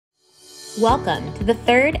Welcome to the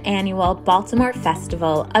third annual Baltimore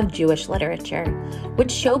Festival of Jewish Literature, which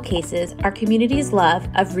showcases our community's love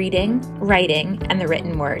of reading, writing, and the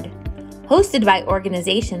written word. Hosted by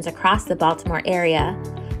organizations across the Baltimore area,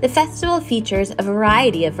 the festival features a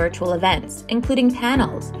variety of virtual events, including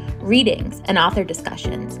panels, readings, and author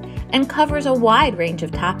discussions, and covers a wide range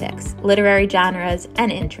of topics, literary genres,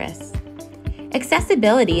 and interests.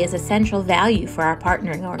 Accessibility is a central value for our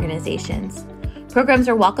partnering organizations. Programs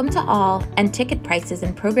are welcome to all, and ticket prices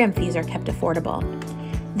and program fees are kept affordable.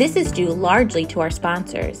 This is due largely to our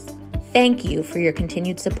sponsors. Thank you for your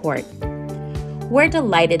continued support. We're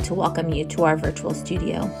delighted to welcome you to our virtual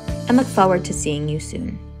studio and look forward to seeing you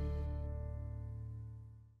soon.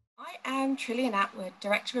 I am Trillian Atwood,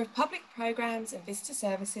 Director of Public Programs and Visitor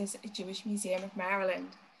Services at the Jewish Museum of Maryland.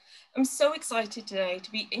 I'm so excited today to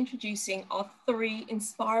be introducing our three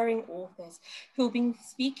inspiring authors who will be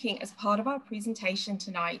speaking as part of our presentation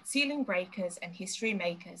tonight, Ceiling Breakers and History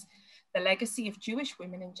Makers, the Legacy of Jewish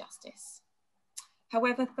Women in Justice.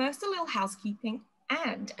 However, first a little housekeeping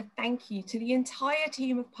and a thank you to the entire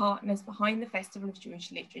team of partners behind the Festival of Jewish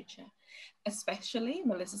Literature, especially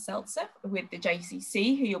Melissa Seltzer with the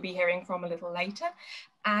JCC, who you'll be hearing from a little later,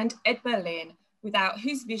 and Ed Berlin, without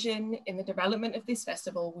whose vision in the development of this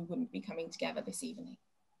festival, we wouldn't be coming together this evening.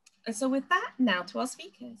 And so with that, now to our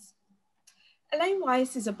speakers. Elaine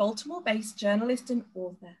Weiss is a Baltimore-based journalist and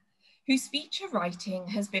author whose feature writing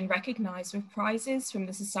has been recognized with prizes from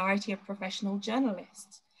the Society of Professional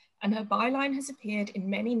Journalists, and her byline has appeared in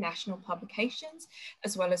many national publications,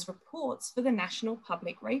 as well as reports for the National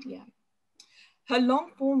Public Radio. Her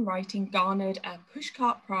long-form writing garnered a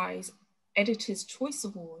Pushcart Prize Editor's Choice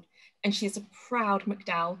Award, and she is a proud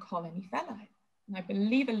MacDowell Colony Fellow. And I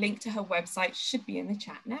believe a link to her website should be in the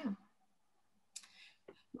chat now.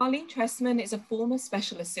 Marlene Trestman is a former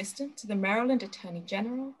special assistant to the Maryland Attorney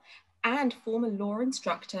General and former law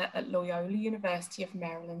instructor at Loyola University of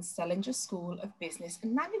Maryland's Selinger School of Business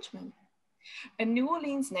and Management. A New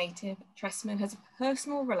Orleans native, Trestman has a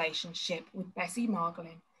personal relationship with Bessie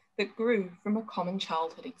Margolin that grew from a common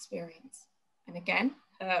childhood experience. And again,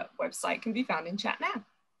 her website can be found in chat now.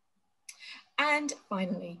 And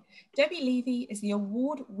finally, Debbie Levy is the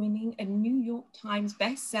award-winning and New York Times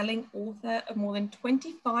best-selling author of more than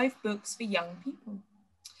 25 books for young people.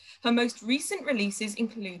 Her most recent releases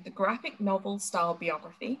include the graphic novel-style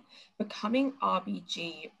biography, Becoming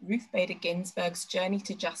RBG, Ruth Bader Ginsburg's Journey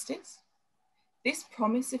to Justice, This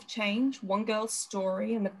Promise of Change, One Girl's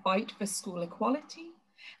Story and the Fight for School Equality,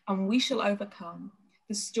 and We Shall Overcome,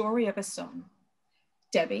 The Story of a Song.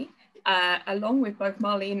 Debbie, along with both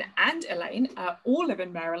Marlene and Elaine, all live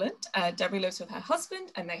in Maryland. Debbie lives with her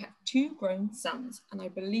husband and they have 2 grown sons. And I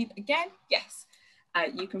believe, again, yes,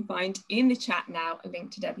 you can find in the chat now a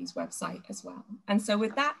link to Debbie's website as well. And so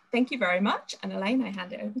with that, thank you very much. And Elaine, I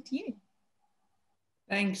hand it over to you.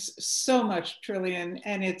 Thanks so much, Trillian.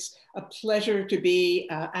 And it's a pleasure to be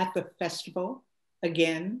at the festival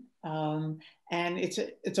again. And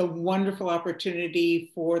it's a wonderful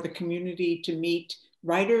opportunity for the community to meet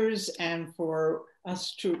writers and for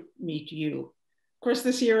us to meet you. Of course,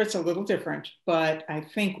 this year it's a little different, but I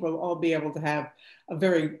think we'll all be able to have a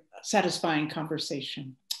very satisfying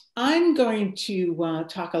conversation. I'm going to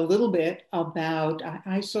talk a little bit about,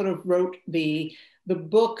 I sort of wrote the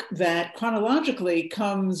book that chronologically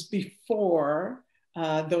comes before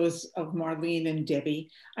those of Marlene and Debbie.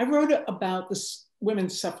 I wrote about the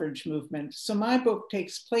women's suffrage movement. So my book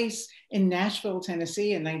takes place in Nashville,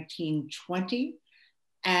 Tennessee in 1920.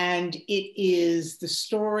 And it is the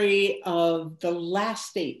story of the last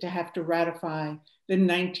state to have to ratify the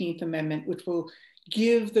 19th Amendment, which will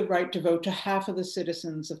give the right to vote to half of the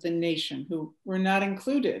citizens of the nation who were not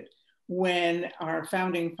included when our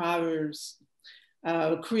founding fathers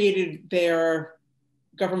created their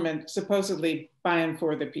government supposedly by and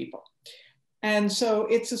for the people. And so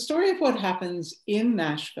it's a story of what happens in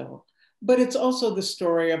Nashville, but it's also the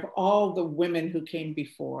story of all the women who came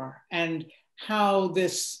before and how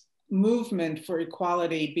this movement for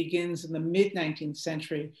equality begins in the mid-19th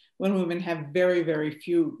century when women have very, very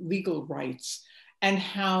few legal rights, and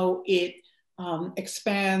how it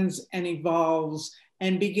expands and evolves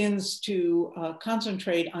and begins to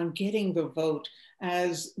concentrate on getting the vote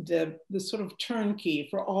as the sort of turnkey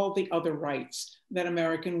for all the other rights that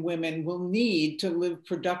American women will need to live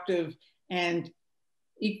productive and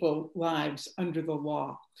equal lives under the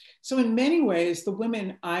law. So in many ways, the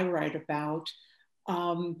women I write about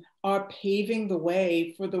are paving the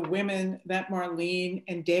way for the women that Marlene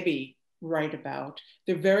and Debbie write about.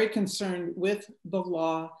 They're very concerned with the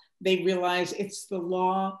law. They realize it's the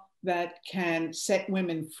law that can set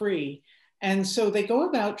women free. And so they go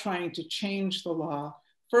about trying to change the law,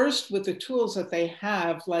 first with the tools that they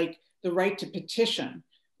have, like the right to petition,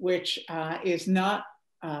 which is not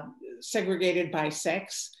segregated by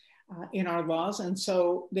sex in our laws. And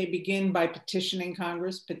so they begin by petitioning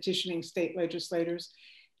Congress, petitioning state legislators.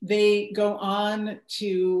 They go on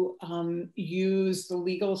to use the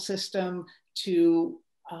legal system to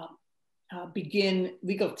begin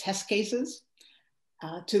legal test cases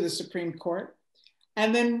to the Supreme Court.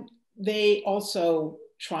 And then they also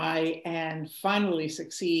try and finally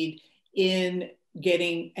succeed in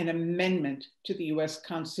getting an amendment to the US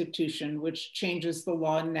Constitution, which changes the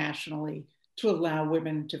law nationally to allow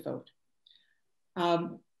women to vote.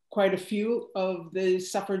 Quite a few of the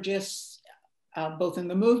suffragists, both in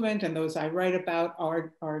the movement and those I write about,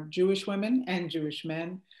 are Jewish women and Jewish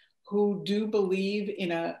men who do believe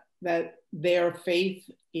that their faith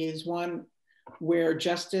is one where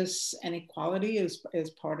justice and equality is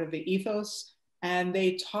part of the ethos. And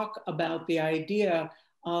they talk about the idea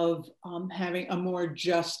of having a more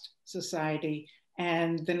just society,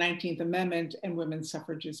 and the 19th Amendment and women's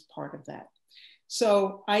suffrage is part of that.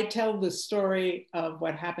 So I tell the story of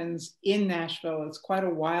what happens in Nashville. It's quite a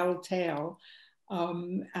wild tale.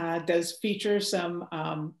 Does feature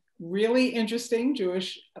some really interesting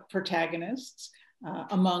Jewish protagonists,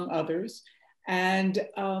 among others. And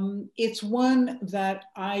it's one that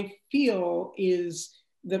I feel is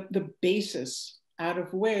the basis out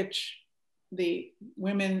of which the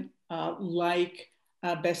women like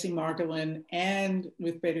Bessie Margolin and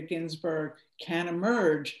Ruth Bader Ginsburg can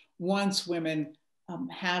emerge once women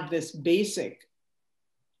have this basic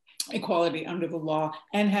equality under the law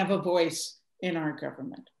and have a voice in our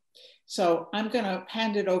government. So I'm going to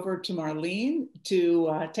hand it over to Marlene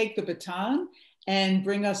to take the baton and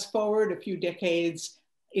bring us forward a few decades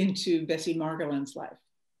into Bessie Margolin's life.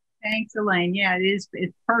 Thanks, Elaine. Yeah, it's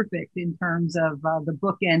perfect in terms of the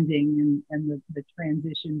book ending and the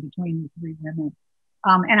transition between the three women.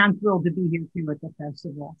 And I'm thrilled to be here too at the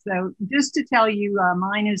festival. So just to tell you,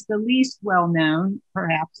 mine is the least well-known,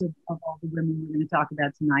 perhaps, of all the women we're going to talk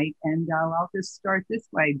about tonight. And I'll just start this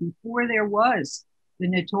way. Before there was the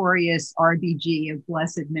notorious RBG of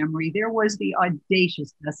blessed memory, there was the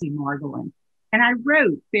audacious Bessie Margolin. And I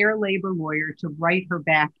wrote Fair Labor Lawyer to write her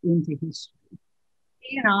back into history.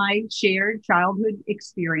 She and I shared childhood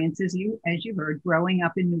experiences, as you heard, growing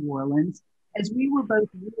up in New Orleans, as we were both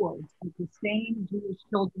wards of the same Jewish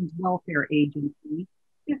Children's Welfare Agency,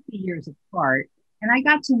 50 years apart. And I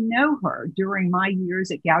got to know her during my years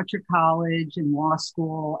at Goucher College and law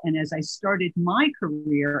school, and as I started my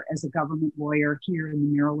career as a government lawyer here in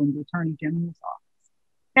the Maryland Attorney General's office.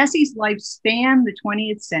 Bessie's life spanned the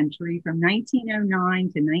 20th century from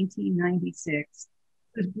 1909 to 1996.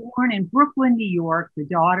 She was born in Brooklyn, New York, the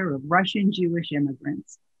daughter of Russian Jewish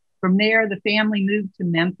immigrants. From there, the family moved to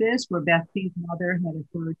Memphis, where Bessie's mother had a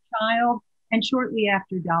third child and shortly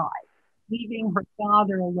after died, leaving her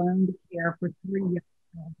father alone to care for 3 young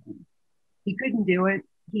children. He couldn't do it.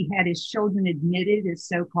 He had his children admitted as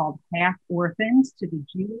so-called half orphans to the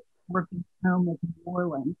Jewish Orphan Home of New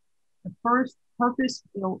Orleans, the first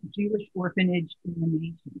purpose-built Jewish orphanage in the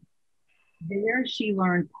nation. There, she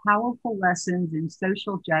learned powerful lessons in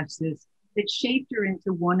social justice that shaped her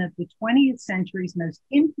into one of the 20th century's most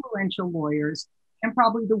influential lawyers, and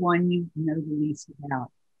probably the one you know the least about.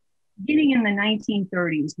 Beginning in the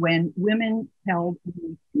 1930s, when women held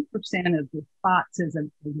only 2% of the spots as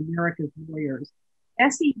America's lawyers,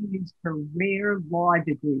 Bessie used her rare law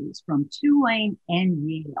degrees from Tulane and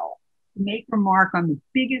Yale to make her mark on the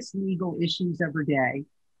biggest legal issues of her day,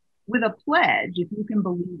 with a pledge, if you can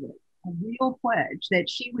believe it, a real pledge that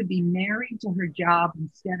she would be married to her job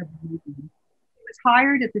instead of leaving. She was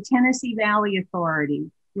hired at the Tennessee Valley Authority,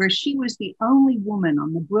 where she was the only woman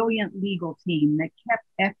on the brilliant legal team that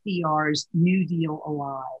kept FDR's New Deal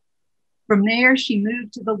alive. From there, she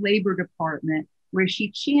moved to the Labor Department, where she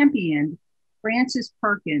championed Francis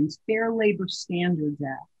Perkins' Fair Labor Standards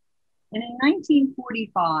Act. And in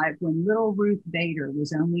 1945, when little Ruth Bader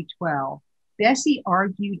was only 12, Bessie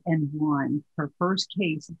argued and won her first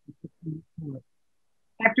case at the Supreme Court.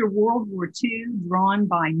 After World War II, drawn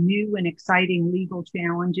by new and exciting legal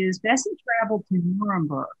challenges, Bessie traveled to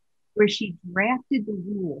Nuremberg, where she drafted the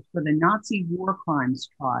rules for the Nazi war crimes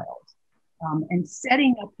trials and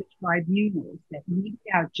setting up the tribunals that meted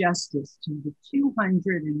out justice to the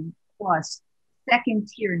 200 and plus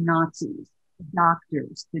second-tier Nazis, the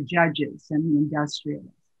doctors, the judges, and the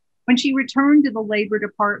industrialists. When she returned to the Labor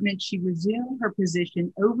Department, she resumed her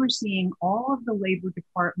position overseeing all of the Labor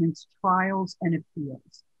Department's trials and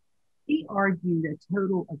appeals. She argued a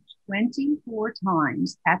total of 24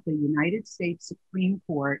 times at the United States Supreme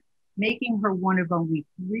Court making her one of only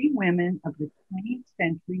 3 women of the 20th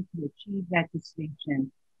century to achieve that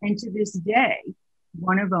distinction, and to this day,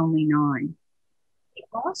 one of only 9. He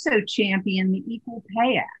also championed the Equal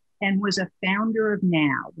Pay Act and was a founder of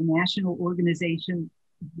NOW, the National Organization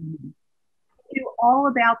of Women. He knew all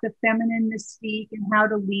about the feminine mystique and how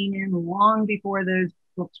to lean in long before those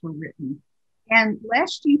books were written. And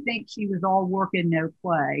lest you think she was all work and no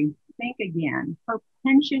play, think again. Her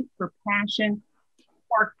penchant for passion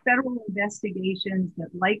sparked federal investigations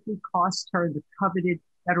that likely cost her the coveted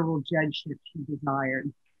federal judgeship she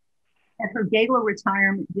desired. At her gala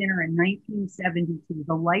retirement dinner in 1972,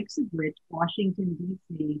 the likes of which Washington,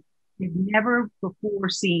 D.C. had never before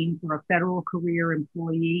seen for a federal career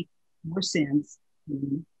employee or since,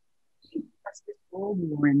 Justice Earl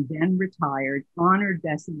Warren, then retired, honored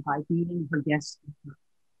Bessie by being her guest speaker.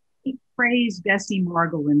 He praised Bessie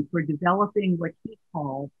Margolin for developing what he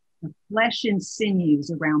called the flesh and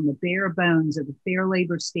sinews around the bare bones of the Fair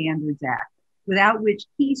Labor Standards Act, without which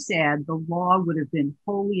he said the law would have been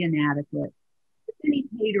wholly inadequate. But then he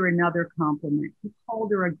paid her another compliment. He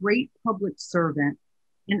called her a great public servant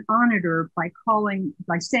and honored her by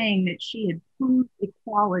saying that she had proved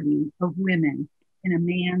equality of women in a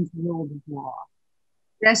man's world of law.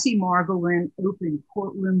 Bessie Margolin opened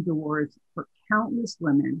courtroom doors for countless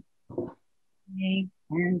women, me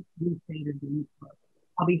and Ruth Bader Ginsburg.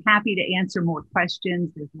 I'll be happy to answer more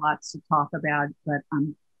questions. There's lots to talk about, but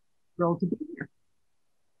I'm thrilled to be here.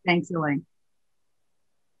 Thanks, Elaine.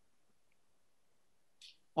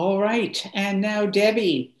 All right, and now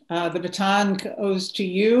Debbie, the baton goes to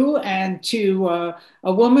you and to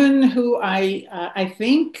a woman who I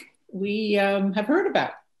think we have heard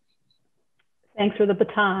about. Thanks for the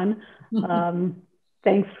baton.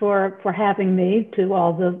 Thanks for having me, to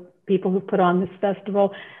all the people who put on this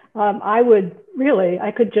festival.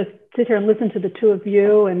 I could just sit here and listen to the two of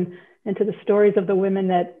you and to the stories of the women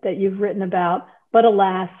that you've written about. But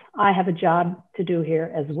alas, I have a job to do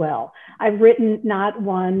here as well. I've written not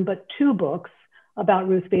 1, but 2 books about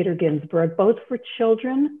Ruth Bader Ginsburg, both for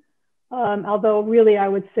children, although really I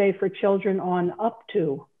would say for children on up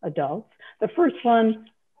to adults. The first one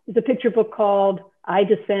is a picture book called I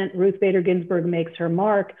Dissent, Ruth Bader Ginsburg Makes Her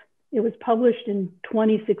Mark. It was published in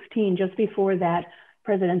 2016, just before that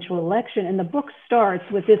presidential election. And the book starts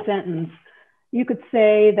with this sentence: you could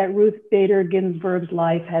say that Ruth Bader Ginsburg's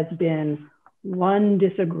life has been one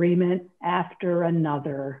disagreement after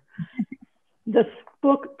another. This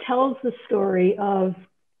book tells the story of,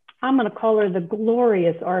 I'm going to call her the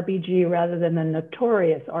glorious RBG rather than the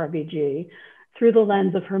notorious RBG, through the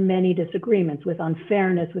lens of her many disagreements with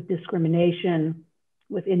unfairness, with discrimination,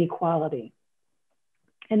 with inequality.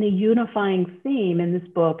 And the unifying theme in this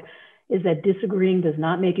book is that disagreeing does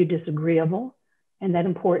not make you disagreeable, and that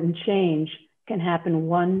important change can happen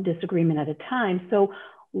one disagreement at a time. So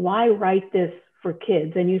why write this for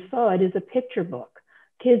kids? And you saw it as a picture book.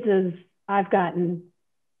 Kids, as I've gotten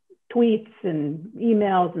tweets and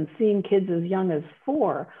emails and seeing kids as young as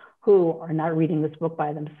 4 who are not reading this book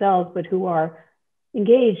by themselves, but who are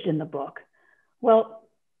engaged in the book. Well,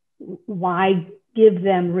 why give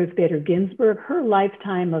them Ruth Bader Ginsburg? Her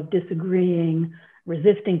lifetime of disagreeing,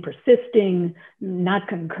 resisting, persisting, not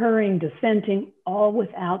concurring, dissenting, all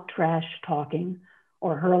without trash talking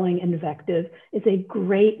or hurling invective, is a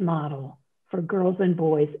great model for girls and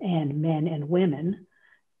boys and men and women.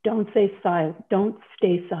 Don't stay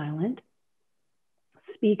silent,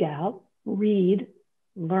 speak out, read,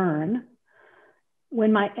 learn.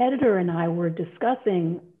 When my editor and I were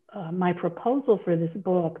discussing my proposal for this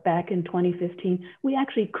book back in 2015, we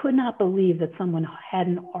actually could not believe that someone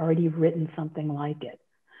hadn't already written something like it.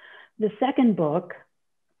 The second book,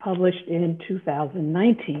 published in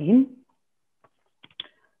 2019,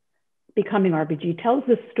 Becoming RBG, tells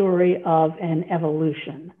the story of an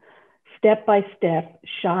evolution. Step by step,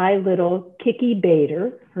 shy little Kiki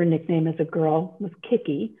Bader, her nickname as a girl was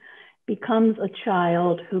Kiki, becomes a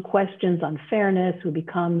child who questions unfairness, who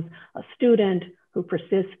becomes a student, who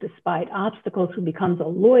persists despite obstacles, who becomes a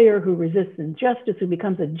lawyer, who resists injustice, who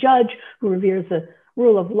becomes a judge, who reveres the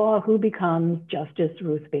rule of law, who becomes Justice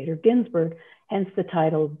Ruth Bader Ginsburg, hence the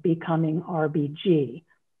title Becoming RBG.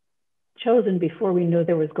 Chosen before we knew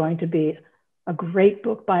there was going to be a great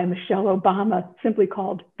book by Michelle Obama simply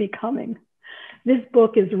called Becoming. This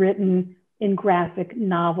book is written in graphic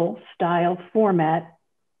novel style format.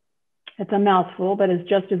 It's a mouthful, but as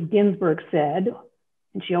Justice Ginsburg said,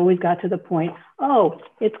 and she always got to the point, oh,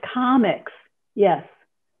 it's comics. Yes,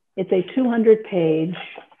 it's a 200-page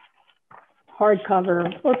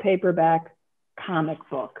hardcover or paperback comic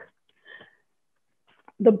book.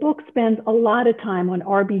 the book spends a lot of time on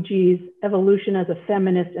RBG's evolution as a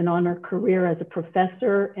feminist and on her career as a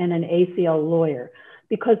professor and an ACL lawyer.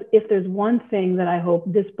 Because if there's one thing that I hope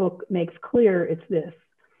this book makes clear, it's this.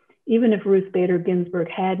 Even if Ruth Bader Ginsburg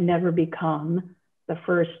had never become the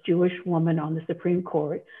first Jewish woman on the Supreme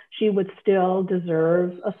Court, she would still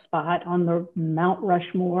deserve a spot on the Mount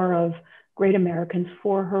Rushmore of great Americans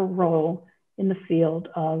for her role in the field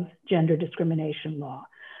of gender discrimination law.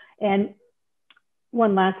 And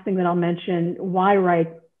one last thing that I'll mention, why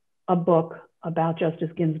write a book about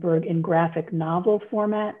Justice Ginsburg in graphic novel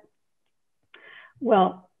format?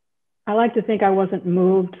 Well, I like to think I wasn't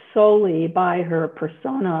moved solely by her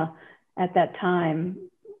persona at that time,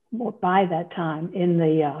 or by that time in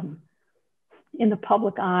the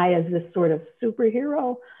public eye as this sort of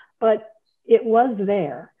superhero, but it was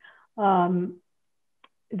there.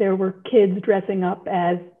 There were kids dressing up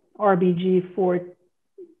as RBG for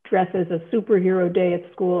dress as a superhero day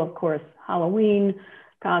at school, of course, Halloween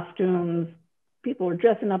costumes. People were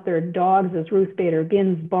dressing up their dogs as Ruth Bader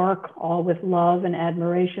Ginsburg, all with love and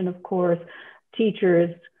admiration, of course.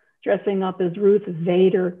 Teachers dressing up as Ruth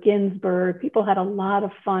Bader Ginsburg. People had a lot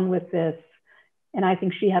of fun with this. And I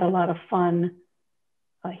think she had a lot of fun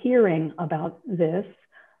hearing about this.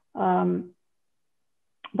 But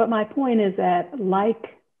my point is that,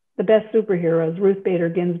 like the best superheroes, Ruth Bader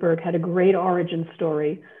Ginsburg had a great origin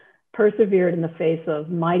story, persevered in the face of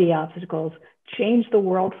mighty obstacles, changed the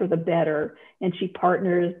world for the better, and she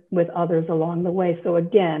partners with others along the way. So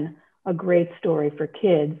again, a great story for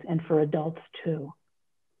kids and for adults too.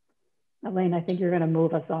 Elaine, I think you're going to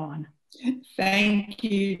move us on. Thank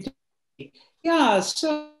you. Yeah,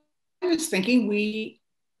 so I was thinking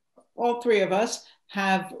all three of us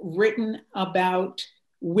have written about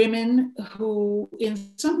women who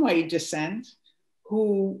in some way dissent,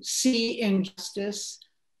 who see injustice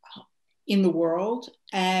in the world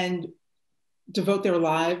and devote their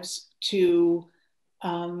lives to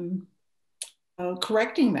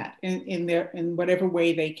correcting that in whatever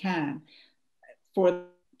way they can. For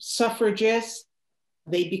suffragists,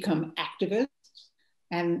 they become activists,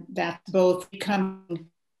 and that's both becoming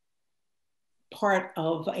part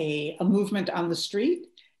of a movement on the street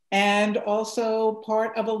and also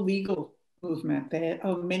part of a legal movement.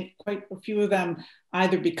 Quite a few of them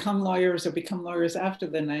either become lawyers or become lawyers after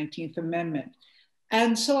the 19th Amendment.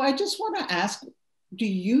 And so I just want to ask, do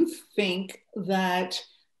you think that,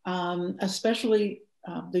 especially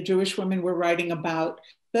the Jewish women we're writing about,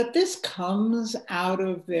 that this comes out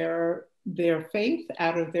of their faith,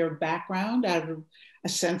 out of their background, out of a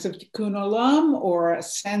sense of tikkun olam, or a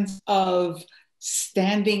sense of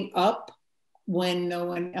standing up when no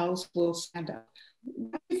one else will stand up?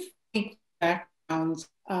 What do you think backgrounds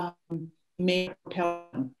may propel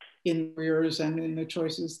them in careers and in the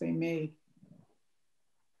choices they made?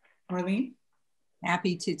 Marlene?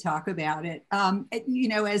 Happy to talk about it. You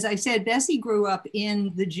know, as I said, Bessie grew up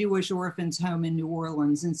in the Jewish orphans home in New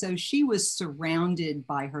Orleans. And so she was surrounded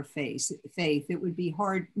by her faith. It would be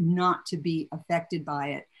hard not to be affected by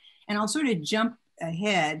it. And I'll sort of jump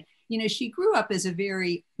ahead. You know, she grew up as a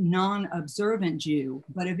very non-observant Jew,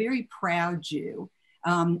 but a very proud Jew.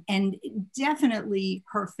 And definitely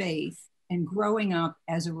her faith and growing up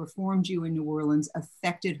as a Reform Jew in New Orleans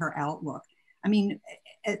affected her outlook. I mean,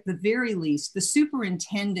 at the very least, the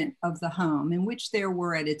superintendent of the home, in which there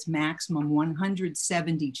were at its maximum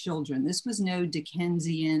 170 children. This was no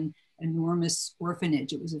Dickensian enormous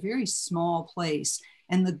orphanage. It was a very small place.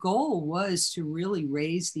 And the goal was to really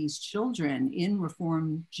raise these children in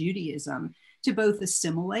Reform Judaism to both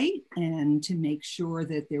assimilate and to make sure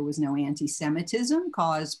that there was no anti-Semitism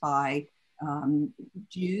caused by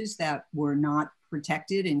Jews that were not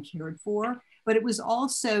protected and cared for. But it was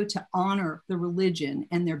also to honor the religion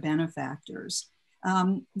and their benefactors.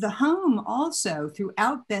 The home also,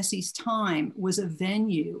 throughout Bessie's time, was a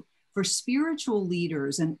venue for spiritual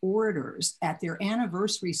leaders and orators at their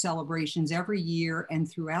anniversary celebrations every year and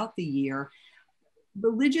throughout the year.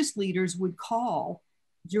 Religious leaders would call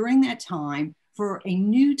during that time for a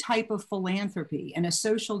new type of philanthropy and a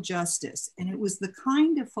social justice. And it was the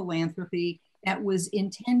kind of philanthropy that was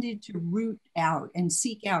intended to root out and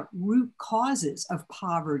seek out root causes of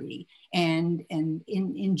poverty and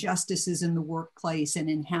injustices in the workplace and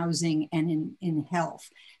in housing and in health.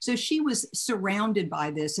 So she was surrounded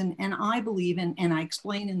by this. And I believe, and I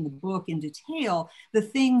explain in the book in detail, the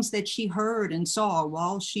things that she heard and saw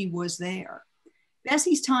while she was there.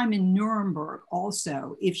 Bessie's time in Nuremberg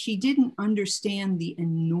also, if she didn't understand the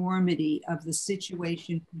enormity of the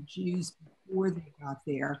situation for Jews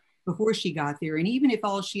before she got there, and even if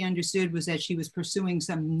all she understood was that she was pursuing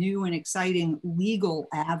some new and exciting legal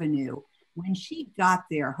avenue, When she got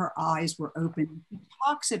there, her eyes were open. She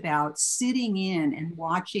talks about sitting in and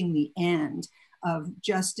watching the end of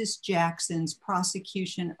Justice Jackson's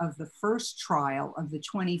prosecution of the first trial of the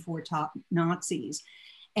 24 top Nazis,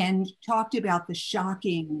 and talked about the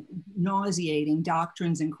shocking, nauseating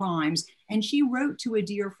doctrines and crimes. And she wrote to a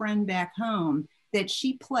dear friend back home that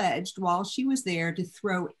she pledged while she was there to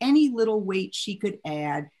throw any little weight she could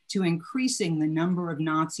add to increasing the number of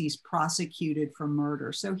Nazis prosecuted for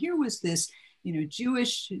murder. So here was this,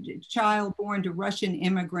 Jewish child born to Russian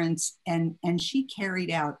immigrants, and she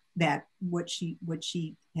carried out that what she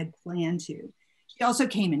had planned to. She also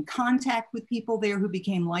came in contact with people there who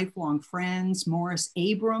became lifelong friends. Morris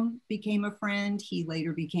Abram became a friend. He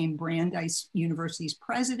later became Brandeis University's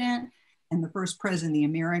president and the first president of the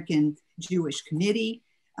American Jewish Committee.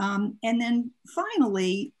 And then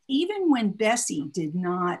finally, even when Bessie did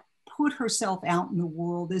not put herself out in the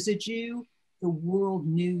world as a Jew, the world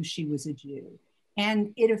knew she was a Jew.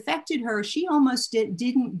 And it affected her. She almost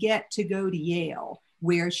didn't get to go to Yale,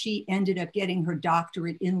 where she ended up getting her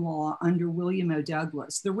doctorate in law under William O.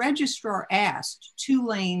 Douglas. The registrar asked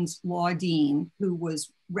Tulane's law dean, who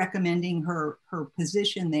was recommending her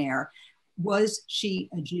position there, was she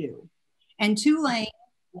a Jew? And Tulane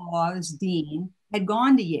law's dean had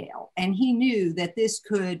gone to Yale, and he knew that this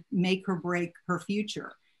could make or break her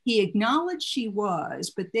future. He acknowledged she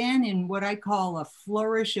was, but then in what I call a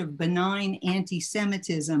flourish of benign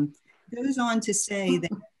anti-Semitism, goes on to say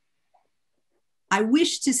that I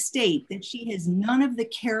wish to state that she has none of the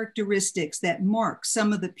characteristics that mark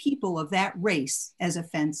some of the people of that race as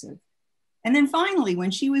offensive. And then finally, when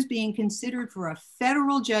she was being considered for a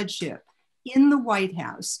federal judgeship in the White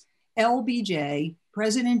House, LBJ,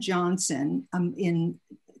 President Johnson, in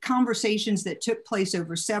conversations that took place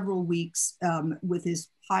over several weeks with his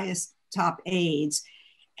highest top aides,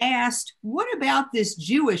 asked, what about this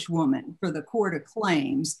Jewish woman for the court of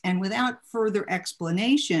claims? And without further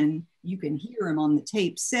explanation, you can hear him on the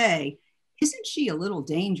tape say, isn't she a little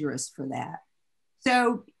dangerous for that?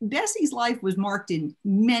 So Bessie's life was marked in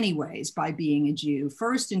many ways by being a Jew,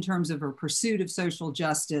 first in terms of her pursuit of social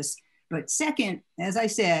justice, but second, as I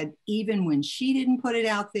said, even when she didn't put it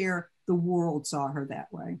out there, the world saw her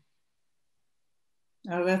that way.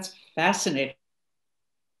 Oh, that's fascinating,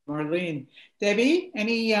 Marlene. Debbie,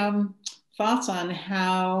 any thoughts on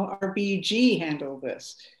how RBG handled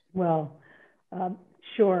this? Well,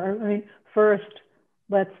 sure. I mean, first,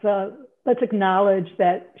 let's acknowledge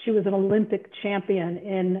that she was an Olympic champion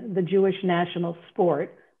in the Jewish national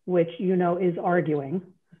sport, which is arguing.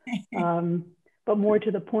 But more to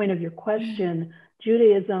the point of your question,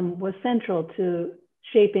 Judaism was central to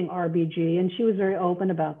shaping RBG, and she was very open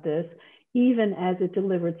about this, even as it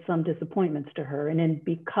delivered some disappointments to her. And in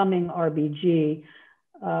becoming RBG,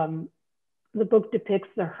 the book depicts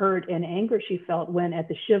the hurt and anger she felt when at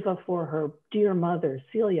the Shiva for her dear mother,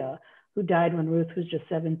 Celia, who died when Ruth was just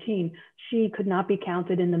 17, she could not be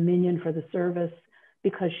counted in the minyan for the service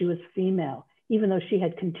because she was female, even though she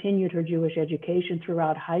had continued her Jewish education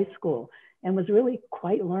throughout high school and was really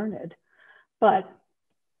quite learned. But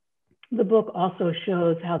the book also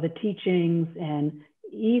shows how the teachings and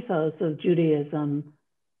ethos of Judaism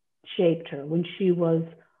shaped her. When she was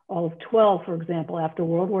all of 12, for example, after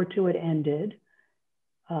World War II had ended,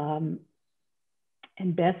 and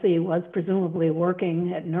Bessie was presumably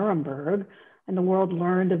working at Nuremberg, and the world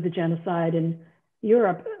learned of the genocide in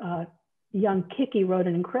Europe, young Kiki wrote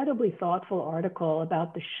an incredibly thoughtful article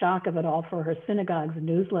about the shock of it all for her synagogue's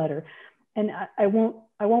newsletter. And I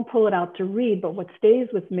won't pull it out to read, but what stays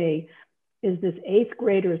with me is this 8th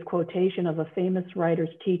grader's quotation of a famous writer's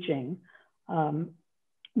teaching,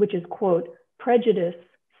 which is, quote, prejudice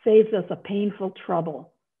saves us a painful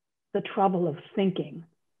trouble, the trouble of thinking,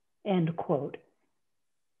 end quote.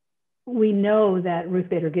 We know that Ruth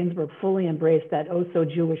Bader Ginsburg fully embraced that oh so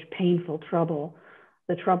Jewish painful trouble,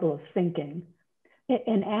 the trouble of thinking.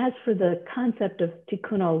 And as for the concept of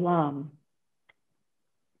tikkun olam,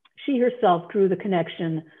 she herself drew the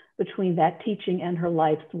connection between that teaching and her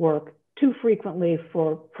life's work too frequently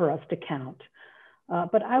for us to count.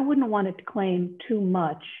 But I wouldn't want to claim too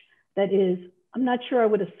much. That is, I'm not sure I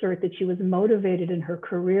would assert that she was motivated in her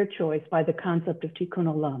career choice by the concept of tikkun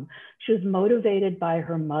olam. She was motivated by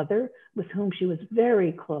her mother, with whom she was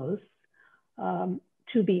very close,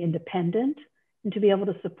 to be independent and to be able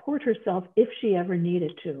to support herself if she ever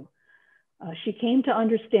needed to. She came to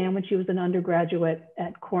understand when she was an undergraduate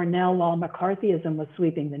at Cornell while McCarthyism was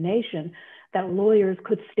sweeping the nation, that lawyers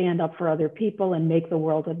could stand up for other people and make the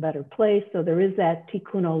world a better place. So there is that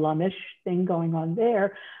tikkun olamish thing going on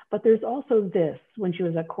there. But there's also this when she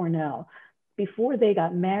was at Cornell, before they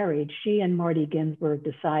got married, she and Marty Ginsburg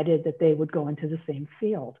decided that they would go into the same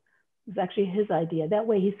field. It was actually his idea. That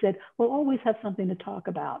way he said, we'll always have something to talk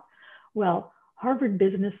about. Well, Harvard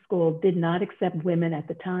Business School did not accept women at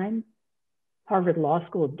the time. Harvard Law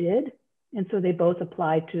School did. And so they both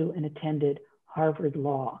applied to and attended Harvard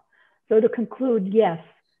Law. So to conclude, yes,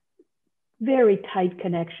 very tight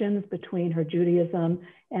connections between her Judaism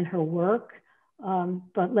and her work,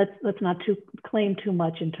 but let's not claim too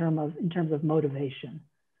much in terms of motivation.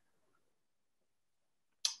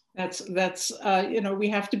 That's we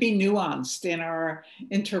have to be nuanced in our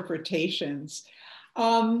interpretations.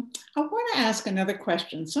 I want to ask another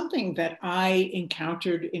question, something that I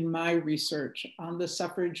encountered in my research on the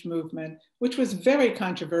suffrage movement, which was very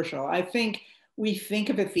controversial. I think we think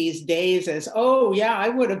of it these days as, oh yeah, I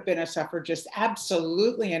would have been a suffragist,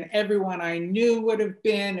 absolutely, and everyone I knew would have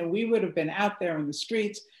been, and we would have been out there in the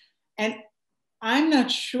streets. And I'm not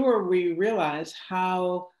sure we realize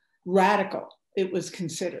how radical it was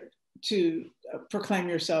considered to proclaim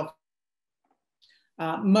yourself,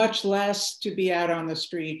 much less to be out on the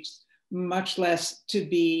streets, much less to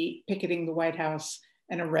be picketing the White House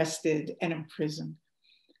and arrested and imprisoned.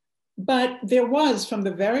 But there was, from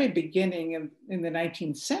the very beginning in the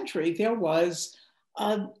 19th century, there was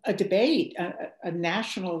a debate, a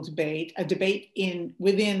national debate, a debate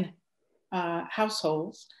within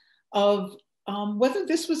households of whether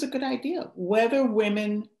this was a good idea, whether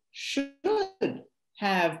women should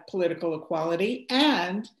have political equality,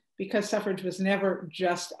 and because suffrage was never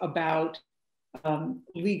just about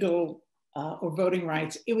legal or voting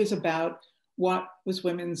rights, it was about what was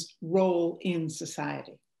women's role in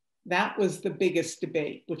society. That was the biggest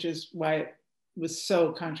debate, which is why it was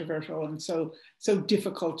so controversial and so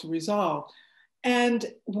difficult to resolve. And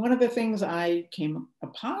one of the things I came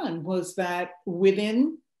upon was that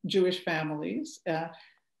within Jewish families,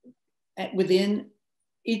 within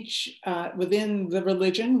the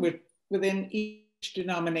religion, within each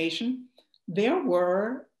denomination, there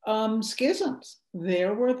were schisms.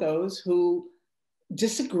 There were those who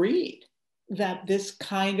disagreed that this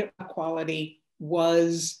kind of equality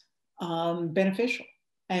was beneficial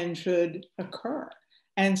and should occur.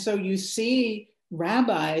 And so you see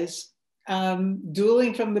rabbis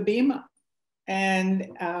dueling from the bima and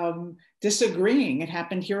disagreeing. It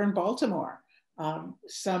happened here in Baltimore.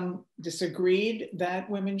 Some disagreed that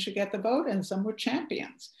women should get the vote, and some were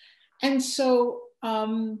champions. And so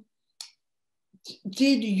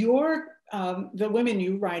did the women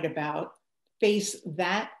you write about face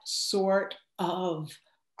that sort of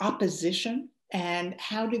opposition? And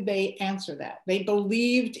how did they answer that? They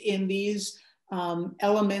believed in these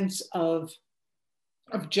elements of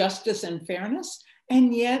justice and fairness,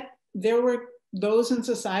 and yet there were those in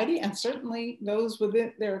society, and certainly those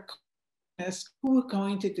within their communities, who were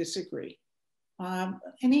going to disagree.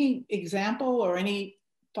 Any example or any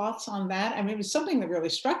thoughts on that? I mean, it was something that really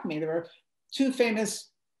struck me. There were two famous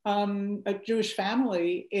a Jewish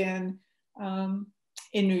family in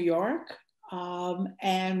New York,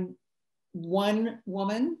 and one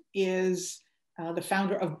woman is the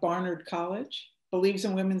founder of Barnard College, believes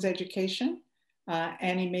in women's education,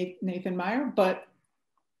 Annie Nathan Meyer, but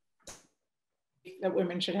that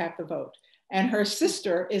women should have the vote. And her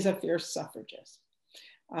sister is a fierce suffragist.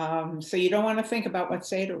 So you don't want to think about what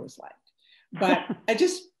Seder was like. But I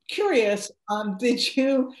just curious,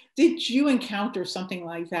 did you encounter something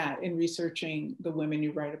like that in researching the women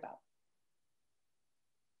you write about?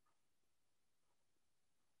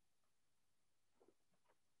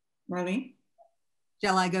 Marlene?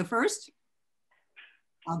 Shall I go first?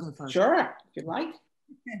 I'll go first. Sure, if you'd like.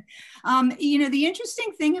 The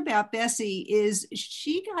interesting thing about Bessie is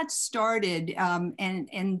she got started,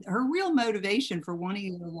 and her real motivation for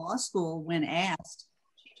wanting to go to law school, when asked,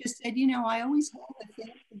 she just said, I always had a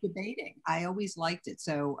thing for debating. I always liked it.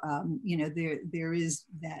 So, there is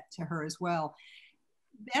that to her as well.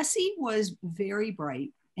 Bessie was very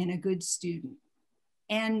bright and a good student.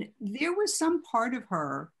 And there was some part of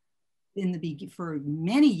her for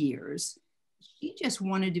many years, she just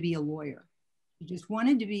wanted to be a lawyer. She just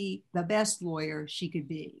wanted to be the best lawyer she could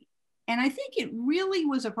be. And I think it really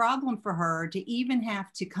was a problem for her to even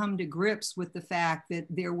have to come to grips with the fact that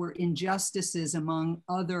there were injustices among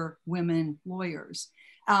other women lawyers.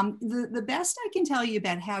 The best I can tell you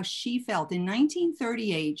about how she felt, in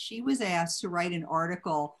 1938, she was asked to write an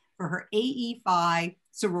article for her AE Phi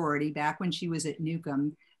sorority back when she was at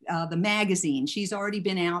Newcomb, the magazine. She's already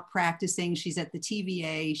been out practicing. She's at the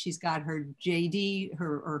TVA. She's got her JD,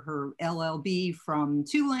 her LLB from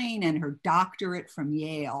Tulane, and her doctorate from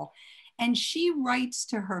Yale. And she writes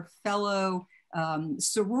to her fellow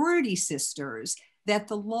sorority sisters that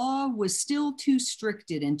the law was still too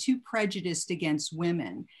stricted and too prejudiced against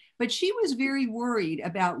women. But she was very worried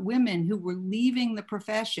about women who were leaving the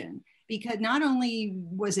profession, because not only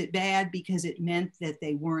was it bad because it meant that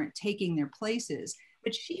they weren't taking their places,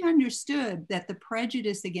 but she understood that the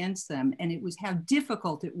prejudice against them, and it was how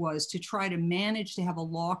difficult it was to try to manage to have a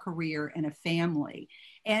law career and a family.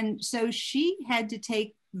 And so she had to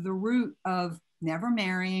take the route of never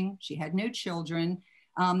marrying. She had no children.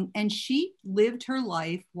 And she lived her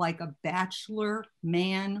life like a bachelor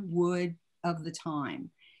man would of the time.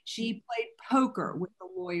 She played poker with the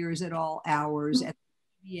lawyers at all hours at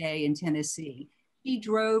the VA in Tennessee. She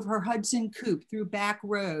drove her Hudson coupe through back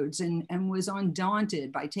roads and was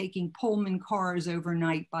undaunted by taking Pullman cars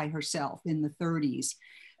overnight by herself in the 30s.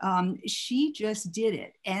 She just did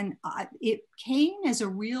it. And it came as a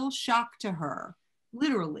real shock to her,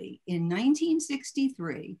 literally, in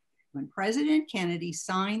 1963, when President Kennedy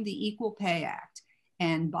signed the Equal Pay Act.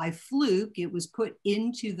 And by fluke, it was put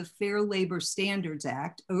into the Fair Labor Standards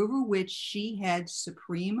Act, over which she had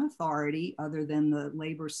supreme authority, other than the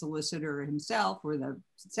labor solicitor himself or the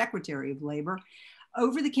Secretary of Labor,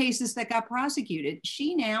 over the cases that got prosecuted.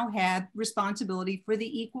 She now had responsibility for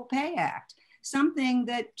the Equal Pay Act, something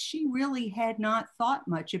that she really had not thought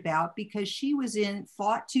much about, because she was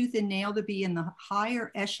fought tooth and nail to be in the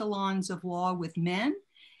higher echelons of law with men,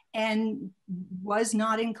 and was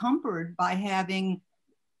not encumbered by having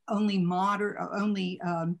only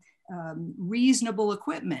reasonable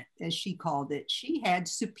equipment, as she called it. She had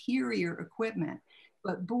superior equipment,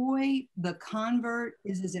 but boy, the convert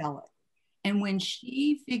is a zealot. And when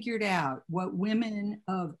she figured out what women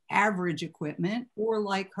of average equipment, or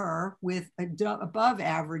like her with above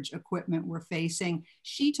average equipment, were facing,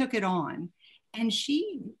 she took it on. And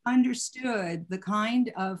she understood the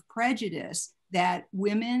kind of prejudice that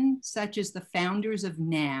women such as the founders of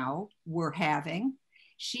NOW were having.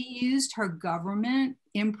 She used her government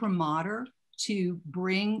imprimatur to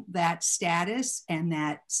bring that status and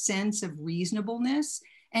that sense of reasonableness.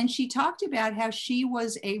 And she talked about how she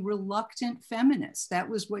was a reluctant feminist. That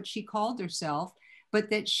was what she called herself,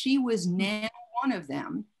 but that she was now one of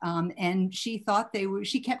them. And she thought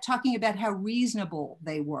she kept talking about how reasonable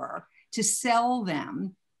they were, to sell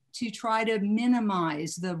them, to try to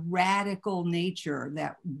minimize the radical nature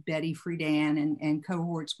that Betty Friedan and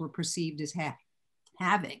cohorts were perceived as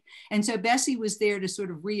having. And so Bessie was there to sort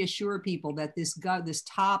of reassure people that this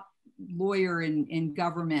top lawyer in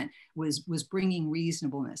government was bringing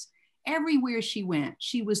reasonableness. Everywhere she went,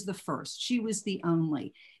 she was the first. She was the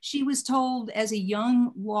only. She was told as a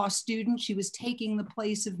young law student, she was taking the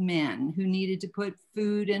place of men who needed to put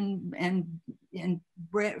food and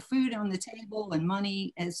food on the table and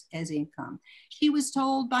money as income. She was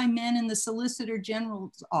told by men in the Solicitor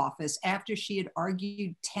General's office, after she had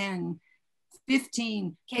argued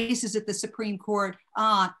 15 cases at the Supreme Court,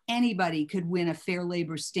 anybody could win a Fair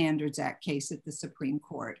Labor Standards Act case at the Supreme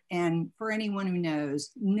Court. And for anyone who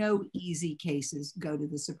knows, no easy cases go to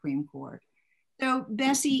the Supreme Court. So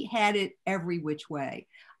Bessie had it every which way.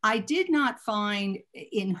 I did not find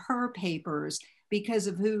in her papers, because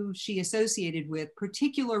of who she associated with,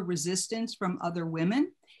 particular resistance from other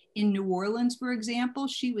women. In New Orleans, for example,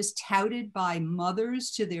 she was touted by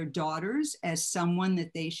mothers to their daughters as someone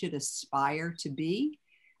that they should aspire to be.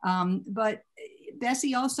 But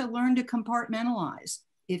Bessie also learned to compartmentalize.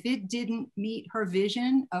 If it didn't meet her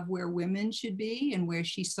vision of where women should be and where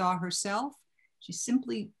she saw herself, she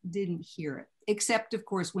simply didn't hear it, except, of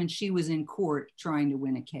course, when she was in court trying to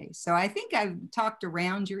win a case. So I think I've talked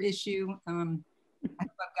around your issue. I hope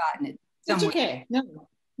I've gotten it somewhere. That's okay. No.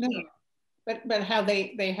 But how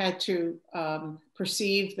they had to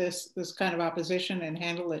perceive this kind of opposition and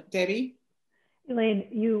handle it. Debbie? Elaine,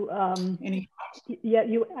 you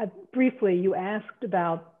briefly, you asked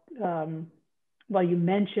about, you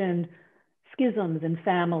mentioned schisms in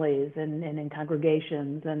families and in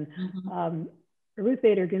congregations. And Ruth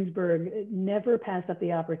Bader Ginsburg never passed up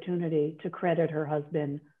the opportunity to credit her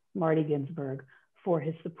husband, Marty Ginsburg, for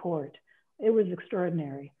his support. It was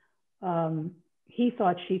extraordinary. He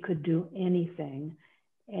thought she could do anything,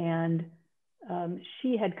 and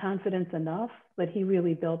she had confidence enough, but he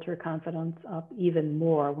really built her confidence up even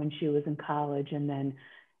more when she was in college and then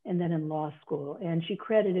in law school. And she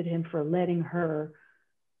credited him for letting her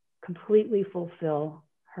completely fulfill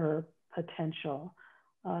her potential.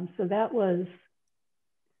 So that was,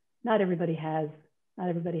 not everybody has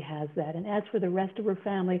that. And as for the rest of her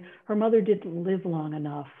family, her mother didn't live long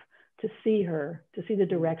enough to see the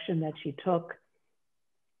direction that she took.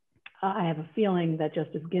 I have a feeling that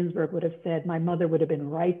Justice Ginsburg would have said, my mother would have been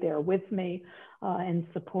right there with me and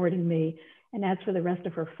supporting me. And as for the rest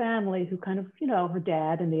of her family, who kind of, you know, her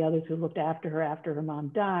dad and the others who looked after her mom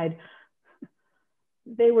died,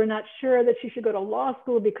 they were not sure that she should go to law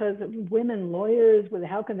school because of women lawyers, with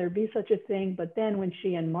how can there be such a thing? But then when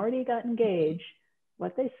she and Marty got engaged,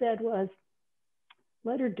 what they said was,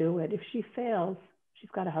 let her do it. If she fails, she's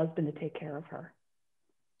got a husband to take care of her.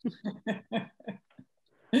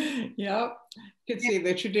 Yep, you can see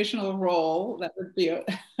the traditional role. That would be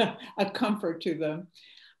a comfort to them.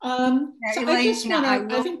 So Elaine, I just want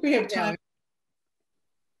to, I think we have time.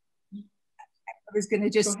 I was going to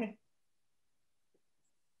just,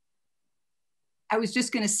 I was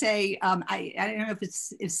just going to say, I don't know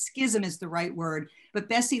if schism is the right word, but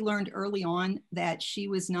Bessie learned early on that she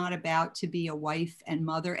was not about to be a wife and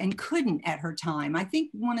mother, and couldn't at her time. I think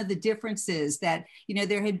one of the differences that, you know,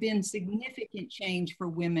 there had been significant change for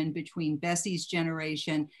women between Bessie's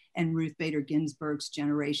generation and Ruth Bader Ginsburg's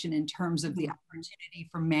generation in terms of the opportunity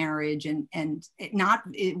for marriage, and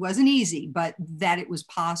it wasn't easy, but that it was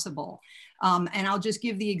possible. And I'll just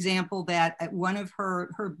give the example that one of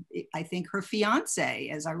her I think her fiance,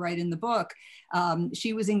 as I write in the book,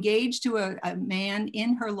 she was engaged to a man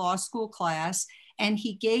in her law school class, and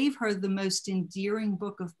he gave her the most endearing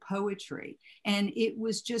book of poetry. And it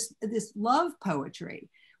was just this love poetry.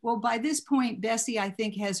 Well, by this point, Bessie, I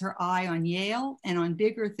think, has her eye on Yale and on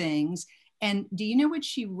bigger things. And do you know what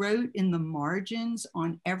she wrote in the margins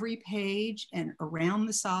on every page and around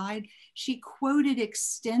the side? She quoted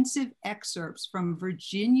extensive excerpts from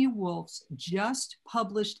Virginia Woolf's just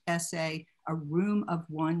published essay, A Room of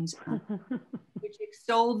One's Own, which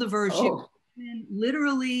extolled the virtue of women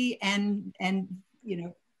literally and you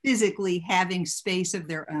know, physically having space of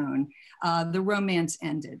their own. The romance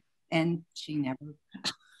ended, and she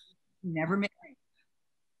never married.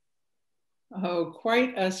 Oh,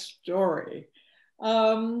 quite a story.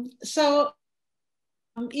 So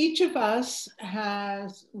each of us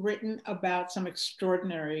has written about some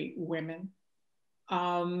extraordinary women.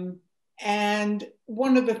 And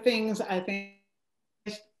one of the things I think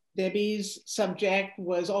Debbie's subject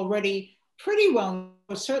was already pretty well known.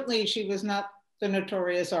 Certainly she was not the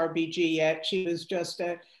notorious RBG yet. She was just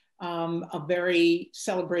a very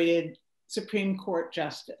celebrated Supreme Court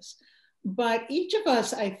justice. But each of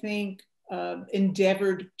us, I think,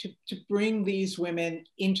 endeavored to bring these women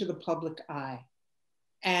into the public eye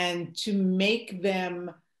and to make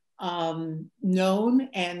them known,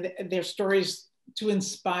 and their stories to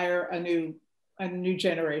inspire a new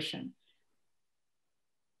generation.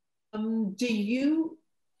 Do you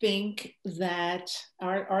think that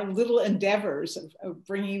our little endeavors of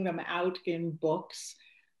bringing them out in books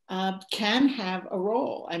can have a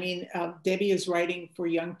role? I mean, Debbie is writing for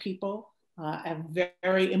young people, a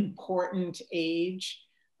very important age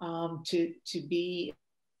to be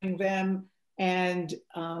them. And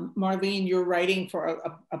Marlene, you're writing for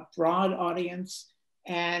a broad audience,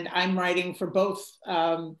 and I'm writing for both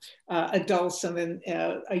adults, and then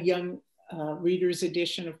a young reader's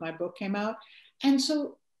edition of my book came out. And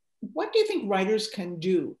so what do you think writers can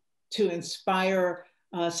do to inspire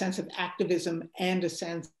a sense of activism and a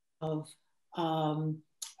sense of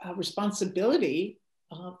responsibility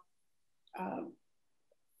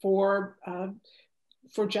for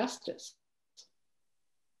justice?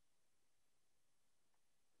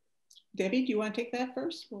 Debbie, do you want to take that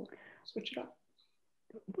first? We'll switch it up.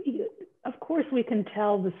 Of course, we can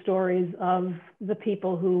tell the stories of the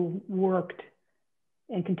people who worked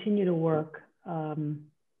and continue to work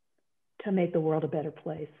to make the world a better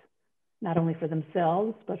place, not only for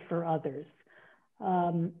themselves, but for others.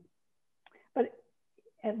 But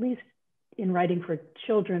at least in writing for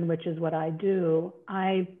children, which is what I do,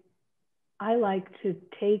 I like to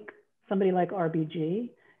take somebody like RBG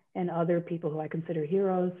and other people who I consider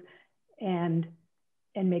heroes and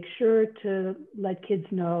make sure to let kids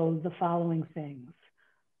know the following things.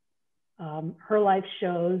 Her life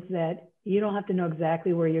shows that you don't have to know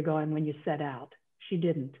exactly where you're going when you set out. She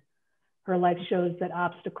didn't. Her life shows that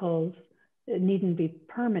obstacles needn't be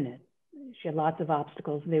permanent. She had lots of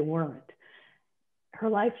obstacles, they weren't. Her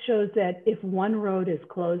life shows that if one road is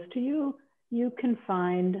closed to you, you can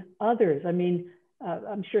find others. I mean,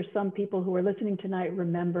 I'm sure some people who are listening tonight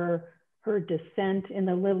remember her dissent in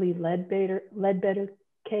the Lilly Ledbetter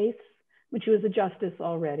case, when she was a justice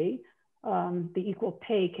already, the equal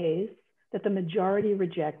pay case that the majority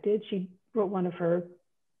rejected. She wrote one of her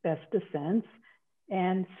best dissents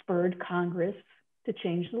and spurred Congress to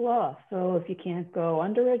change the law. So if you can't go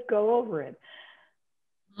under it, go over it.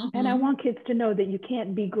 Mm-hmm. And I want kids to know that you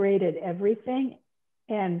can't be great at everything.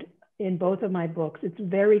 And in both of my books, it's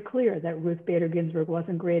very clear that Ruth Bader Ginsburg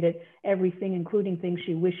wasn't great at everything, including things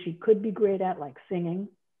she wished she could be great at, like singing.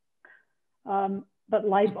 but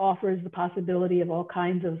life offers the possibility of all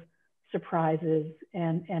kinds of surprises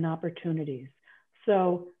and opportunities.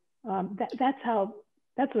 So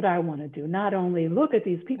that's what I want to do. Not only look at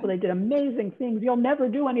these people, they did amazing things. You'll never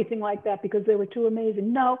do anything like that because they were too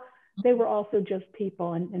amazing. No, they were also just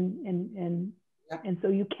people, and so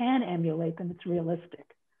you can emulate them. It's realistic.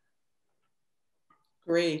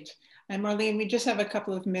 Great. And Marlene, we just have a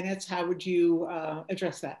couple of minutes. How would you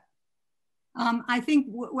address that? I think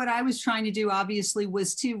what I was trying to do, obviously,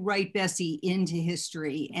 was to write Bessie into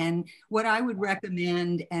history. And what I would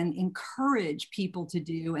recommend and encourage people to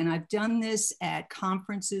do, and I've done this at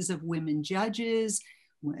conferences of women judges,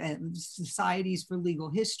 societies for legal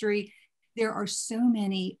history, there are so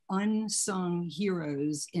many unsung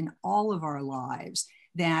heroes in all of our lives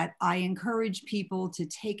that I encourage people to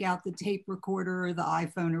take out the tape recorder or the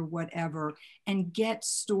iPhone or whatever and get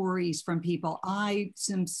stories from people. I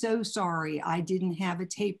am so sorry I didn't have a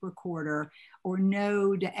tape recorder or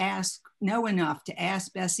know enough to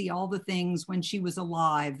ask Bessie all the things when she was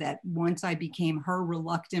alive that once I became her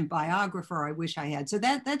reluctant biographer, I wish I had. So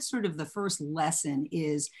that's sort of the first lesson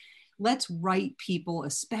is let's write people,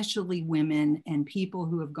 especially women and people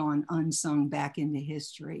who have gone unsung back into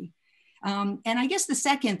history. And I guess the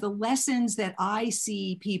second, the lessons that I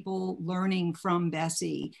see people learning from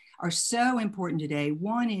Bessie are so important today.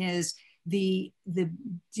 One is the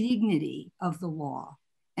dignity of the law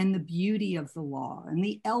and the beauty of the law and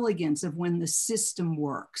the elegance of when the system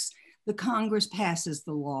works. The Congress passes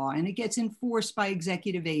the law and it gets enforced by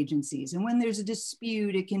executive agencies. And when there's a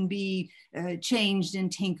dispute, it can be changed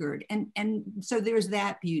and tinkered. And so there's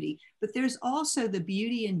that beauty. But there's also the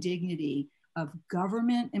beauty and dignity of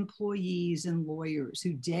government employees and lawyers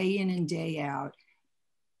who day in and day out,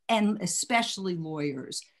 and especially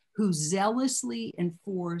lawyers who zealously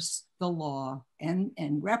enforce the law and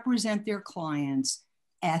represent their clients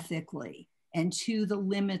ethically and to the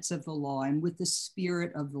limits of the law and with the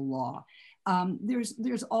spirit of the law.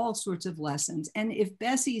 There's all sorts of lessons. And if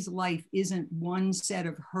Bessie's life isn't one set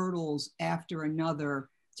of hurdles after another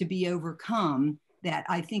to be overcome, that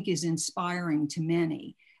I think is inspiring to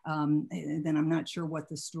many, then I'm not sure what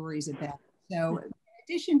the story's about. So in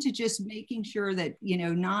addition to just making sure that,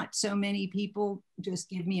 not so many people just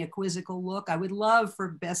give me a quizzical look, I would love for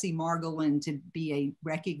Bessie Margolin to be a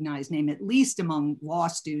recognized name, at least among law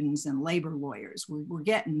students and labor lawyers. We're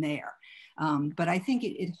getting there. But I think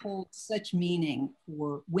it holds such meaning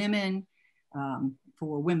for women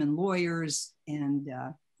lawyers, and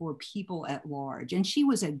for people at large. And she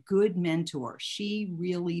was a good mentor. She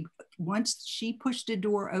really, once she pushed a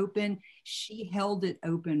door open, she held it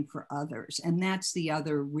open for others. And that's the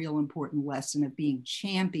other real important lesson of being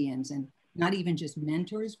champions and not even just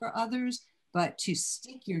mentors for others, but to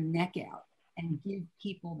stick your neck out and give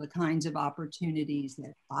people the kinds of opportunities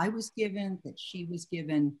that I was given, that she was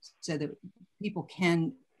given, so that people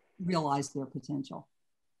can realize their potential.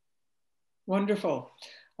 Wonderful.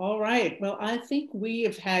 All right. Well, I think we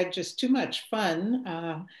have had just too much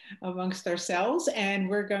fun amongst ourselves, and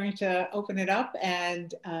we're going to open it up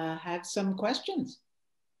and have some questions.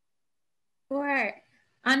 Sure.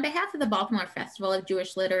 On behalf of the Baltimore Festival of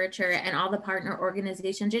Jewish Literature and all the partner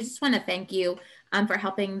organizations, I just want to thank you for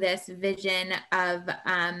helping this vision of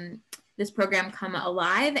this program come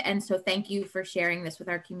alive. And so thank you for sharing this with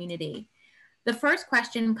our community. The first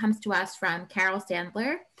question comes to us from Carol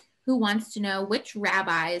Sandler, who wants to know which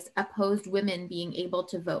rabbis opposed women being able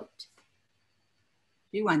to vote.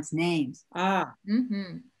 She wants names.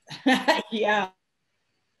 Mm-hmm. Yeah.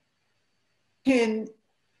 Can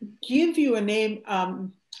give you a name.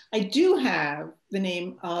 I do have the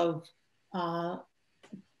name of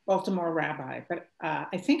Baltimore rabbi, but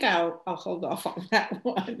I think I'll hold off on that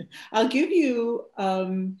one. I'll give you,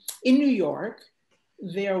 in New York,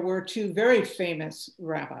 there were two very famous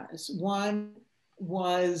rabbis. One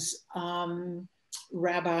was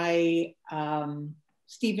Rabbi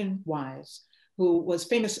Stephen Weiss, who was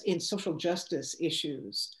famous in social justice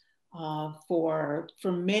issues for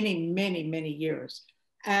many, many, many years.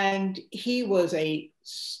 And he was a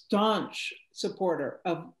staunch supporter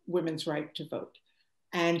of women's right to vote.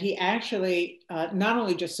 And he actually not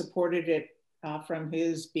only just supported it from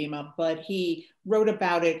his bima, but he wrote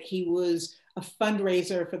about it. He was a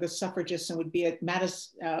fundraiser for the suffragists and would be at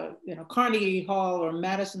Carnegie Hall or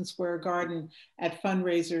Madison Square Garden at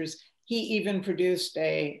fundraisers. He even produced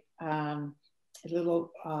a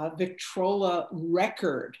little Victrola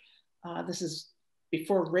record. This is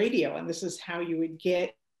before radio, and this is how you would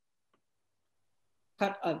get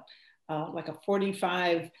cut like a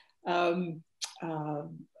 45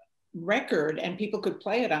 record, and people could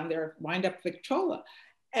play it on their wind-up Victrola.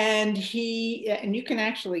 and you can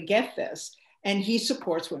actually get this, and he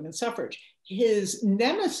supports women's suffrage. His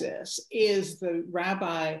nemesis is the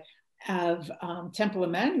rabbi of Temple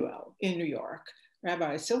Emmanuel in New York,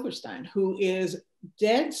 Rabbi Silverstein, who is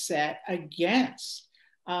dead set against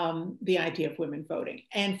the idea of women voting.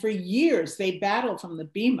 And for years, they battle from the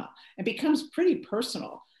bima. It becomes pretty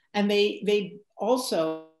personal. And they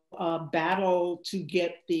also battle to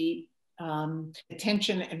get the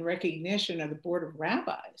attention and recognition of the Board of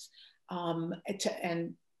Rabbis.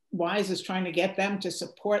 And Weiss is trying to get them to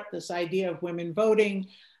support this idea of women voting,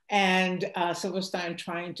 and Silverstein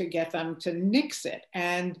trying to get them to nix it.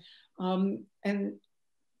 And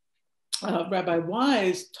Rabbi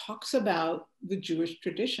Weiss talks about the Jewish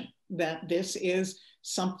tradition, that this is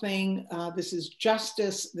something, this is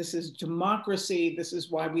justice, this is democracy, this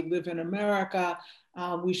is why we live in America.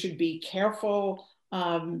 We should be careful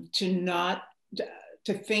to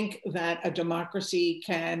think that a democracy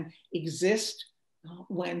can exist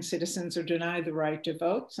when citizens are denied the right to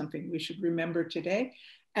vote, something we should remember today.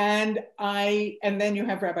 And then you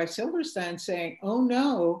have Rabbi Silverstein saying, oh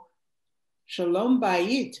no, Shalom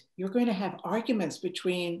Bayit, you're going to have arguments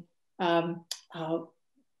between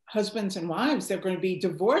husbands and wives. There are going to be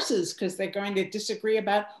divorces because they're going to disagree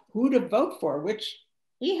about who to vote for, which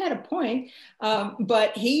he had a point.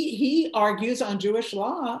 But he argues on Jewish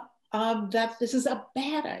law that this is a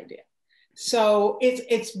bad idea. So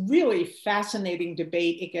it's really fascinating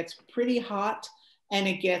debate. It gets pretty hot and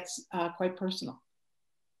it gets quite personal.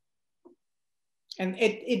 And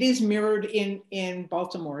it is mirrored in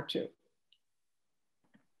Baltimore too.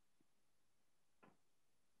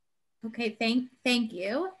 Okay, thank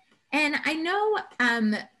you. And I know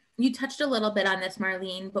you touched a little bit on this,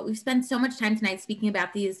 Marlene, but we've spent so much time tonight speaking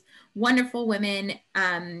about these wonderful women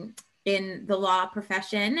in the law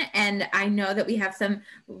profession. And I know that we have some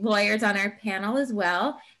lawyers on our panel as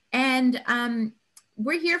well. And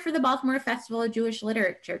we're here for the Baltimore Festival of Jewish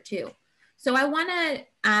Literature too. So I want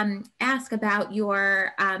to ask about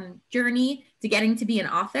your journey to getting to be an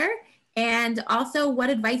author, and also what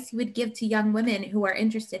advice you would give to young women who are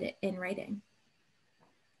interested in writing.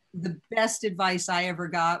 The best advice I ever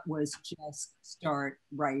got was just start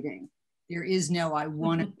writing. There is no, I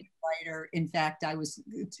want to be a writer. In fact, I was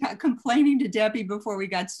complaining to Debbie before we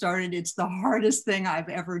got started. It's the hardest thing I've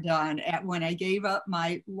ever done. When I gave up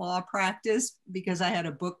my law practice because I had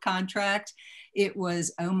a book contract, it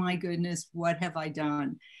was, oh my goodness, what have I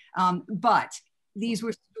done? But these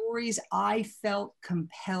were stories I felt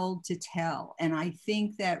compelled to tell. And I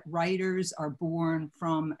think that writers are born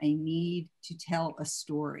from a need to tell a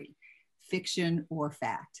story, fiction or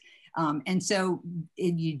fact. And so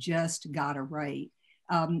you just gotta write.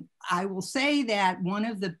 I will say that one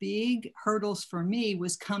of the big hurdles for me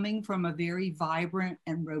was coming from a very vibrant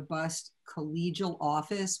and robust collegial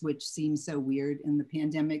office, which seems so weird in the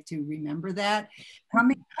pandemic to remember that.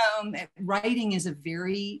 Coming home, writing is a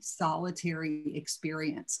very solitary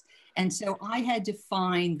experience. And so I had to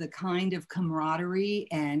find the kind of camaraderie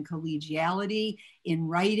and collegiality in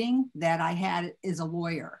writing that I had as a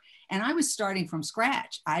lawyer. And I was starting from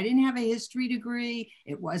scratch. I didn't have a history degree.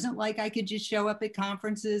 It wasn't like I could just show up at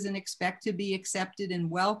conferences and expect to be accepted and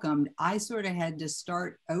welcomed. I sort of had to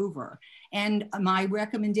start over. And my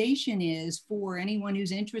recommendation is for anyone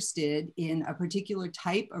who's interested in a particular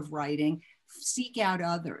type of writing, seek out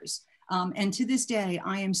others. And to this day,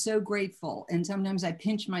 I am so grateful. And sometimes I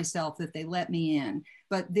pinch myself that they let me in.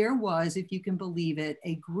 But there was, if you can believe it,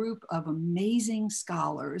 a group of amazing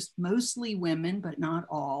scholars, mostly women, but not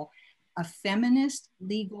all, a feminist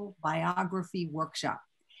legal biography workshop.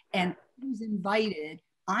 And I was invited.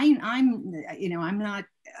 I'm not,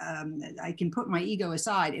 I can put my ego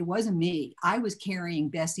aside. It wasn't me. I was carrying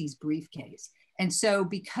Bessie's briefcase. And so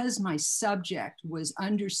because my subject was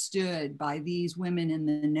understood by these women in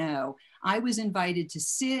the know, I was invited to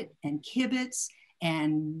sit and kibitz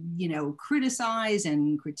and, criticize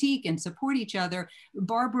and critique and support each other.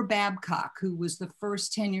 Barbara Babcock, who was the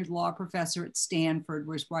first tenured law professor at Stanford,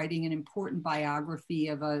 was writing an important biography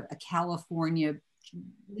of a California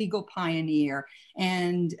legal pioneer,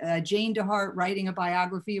 and Jane DeHart writing a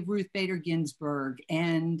biography of Ruth Bader Ginsburg,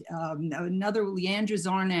 and another Leandra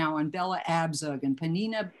Zarnow on Bella Abzug, and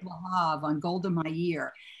Panina Lahav on Golda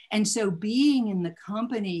Meir. And so being in the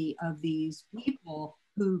company of these people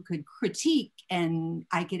who could critique and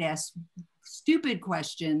I could ask stupid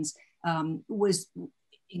questions was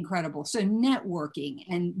incredible. So networking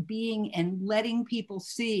and being and letting people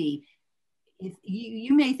see, if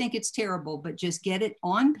you may think it's terrible, but just get it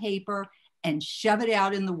on paper and shove it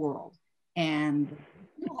out in the world. And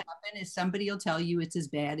what will happen is somebody will tell you it's as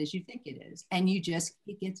bad as you think it is. And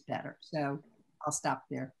it gets better. So I'll stop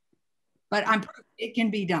there. But it can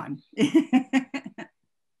be done.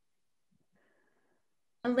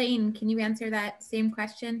 Elaine, can you answer that same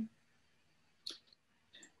question?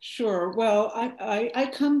 Sure. Well, I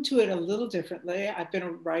come to it a little differently. I've been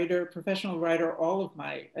a writer, professional writer, all of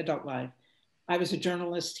my adult life. I was a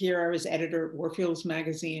journalist here. I was editor at Warfield's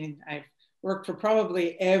magazine. I've worked for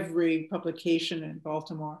probably every publication in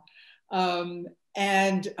Baltimore. When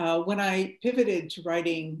I pivoted to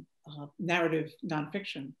writing narrative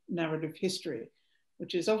nonfiction, narrative history,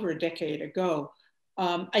 which is over a decade ago,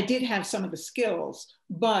 I did have some of the skills,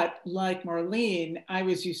 but like Marlene, I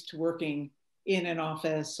was used to working in an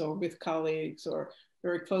office or with colleagues or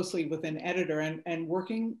very closely with an editor, and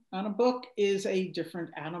working on a book is a different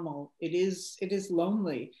animal. It is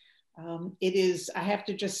lonely. I have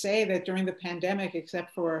to just say that during the pandemic,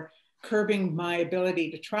 except for curbing my ability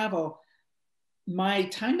to travel, my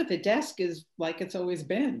time at the desk is like it's always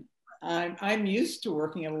been. I'm used to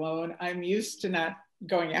working alone. I'm used to not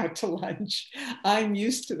going out to lunch. I'm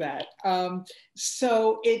used to that.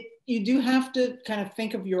 So you do have to kind of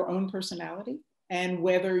think of your own personality and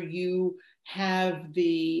whether you have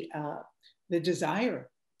the desire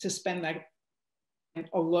to spend that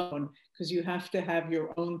alone, because you have to have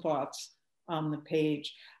your own thoughts on the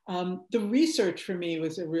page. The research for me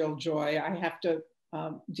was a real joy. I have to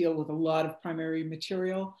deal with a lot of primary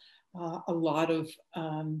material, a lot of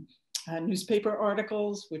newspaper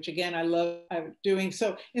articles, which again, I love doing.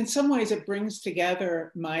 So in some ways it brings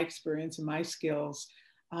together my experience and my skills.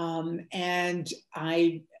 And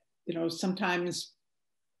I, sometimes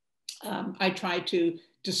I try to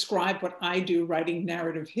describe what I do writing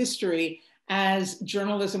narrative history as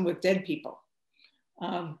journalism with dead people.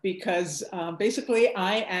 Because basically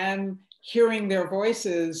I am hearing their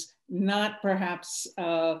voices, not perhaps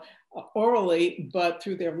orally, but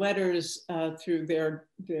through their letters, through their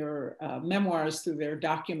memoirs, through their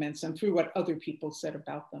documents, and through what other people said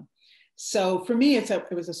about them. So for me,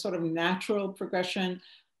 it was a sort of natural progression.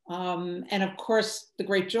 And of course, the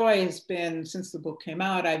great joy has been, since the book came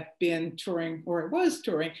out, I've been touring, or I was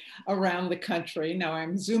touring around the country. Now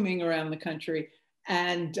I'm zooming around the country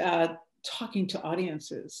and talking to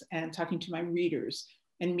audiences and talking to my readers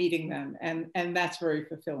and meeting them. And that's very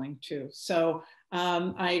fulfilling too. So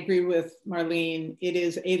I agree with Marlene. It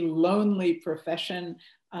is a lonely profession,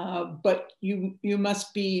 but you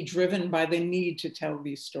must be driven by the need to tell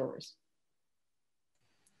these stories.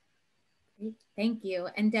 Great, thank you.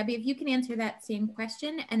 And Debbie, if you can answer that same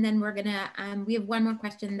question, and then we're gonna, we have one more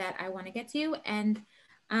question that I wanna get to, and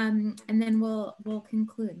then we'll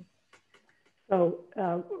conclude.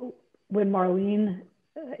 So when Marlene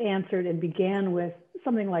answered and began with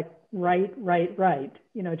something like write,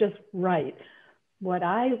 just write.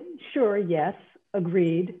 Yes,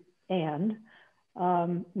 agreed. And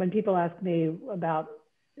when people ask me about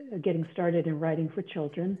getting started in writing for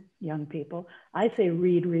children, young people, I say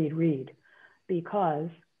read, because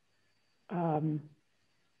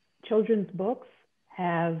children's books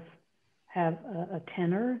have a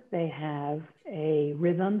tenor, they have a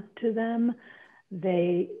rhythm to them,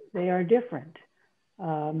 they are different.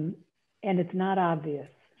 And it's not obvious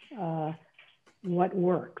what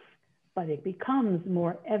works, but it becomes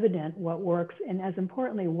more evident what works, and as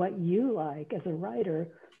importantly, what you like as a writer,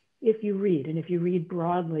 if you read, and if you read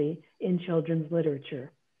broadly in children's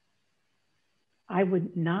literature. I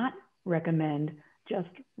would not recommend just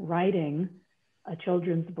writing a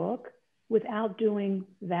children's book without doing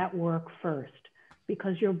that work first,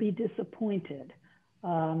 because you'll be disappointed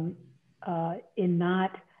in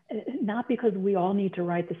not because we all need to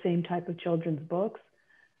write the same type of children's books,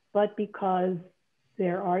 but because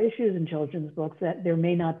there are issues in children's books that there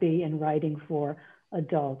may not be in writing for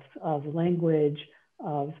adults, of language,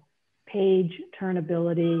 of page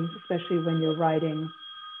turnability, especially when you're writing.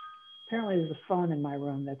 Apparently there's a phone in my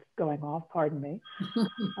room that's going off, pardon me.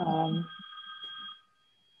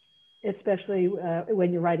 Especially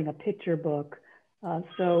when you're writing a picture book.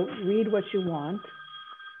 So read what you want,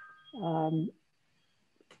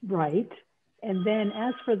 write. And then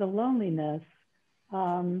as for the loneliness,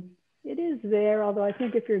 it is there, although I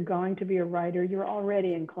think if you're going to be a writer, you're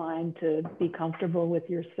already inclined to be comfortable with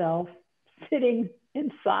yourself sitting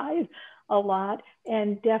inside a lot,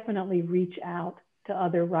 and definitely reach out to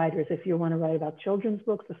other writers. If you want to write about children's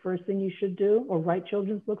books, the first thing you should do, or write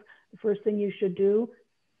children's books, the first thing you should do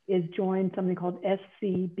is join something called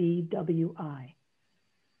SCBWI.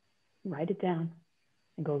 Write it down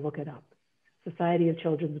and go look it up. Society of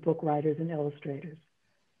Children's Book Writers and Illustrators.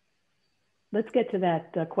 Let's get to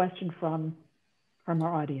that question from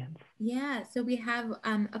our audience. Yeah, so we have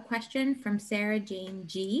a question from Sarah Jane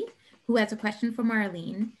G, who has a question for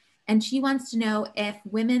Marlene. and she wants to know if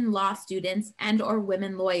women law students and or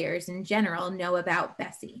women lawyers in general know about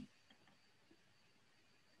Bessie.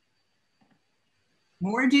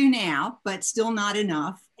 More do now, but still not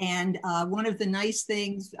enough. And one of the nice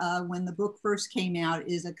things when the book first came out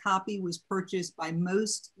is a copy was purchased by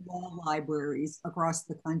most law libraries across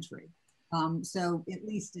the country. So at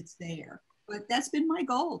least it's there. But that's been my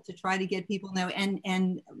goal, to try to get people know.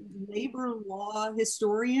 And labor law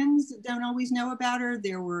historians don't always know about her.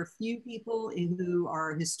 There were a few people who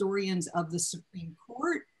are historians of the Supreme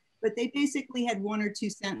Court, but they basically had one or two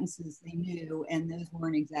sentences they knew, and those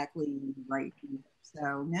weren't exactly right either.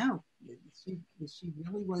 So no, she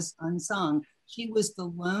really was unsung. She was the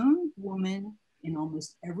lone woman in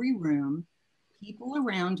almost every room. People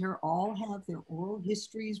around her all have their oral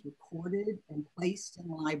histories recorded and placed in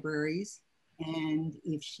libraries. And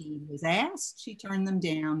if she was asked, she turned them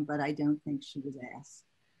down, but I don't think she was asked.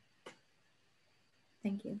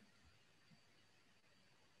 Thank you.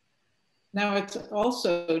 Now, it's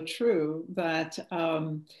also true that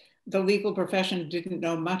the legal profession didn't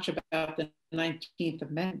know much about the 19th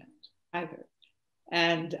Amendment either,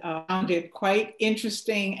 and found it quite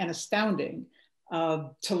interesting and astounding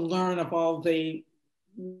to learn of all the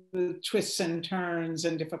twists and turns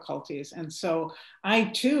and difficulties. And so I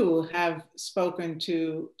too have spoken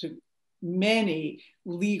to many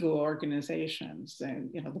legal organizations,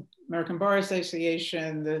 and the American Bar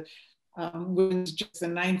Association, the the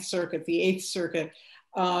Ninth Circuit, the Eighth Circuit,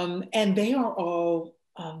 and they are all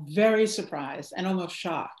very surprised and almost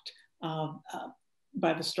shocked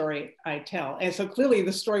by the story I tell. And so clearly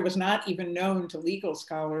the story was not even known to legal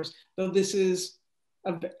scholars, though this is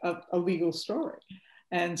a legal story.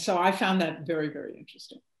 And so I found that very, very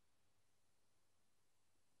interesting.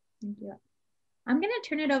 Thank you. I'm going to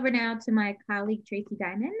turn it over now to my colleague, Tracy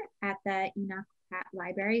Diamond at the Enoch Pratt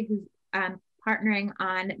Library, who's partnering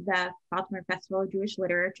on the Baltimore Festival of Jewish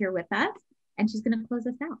Literature with us, and she's going to close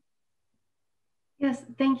us out. Yes,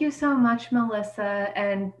 thank you so much, Melissa.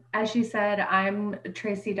 And as you said, I'm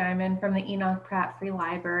Tracy Diamond from the Enoch Pratt Free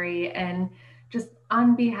Library, and just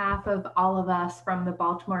on behalf of all of us from the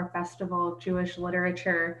Baltimore Festival of Jewish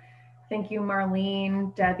Literature, thank you,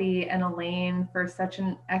 Marlene, Debbie, and Elaine, for such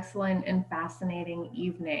an excellent and fascinating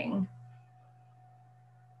evening.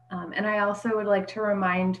 And I also would like to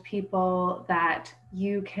remind people that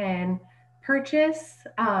you can purchase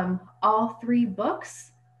all 3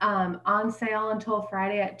 books on sale until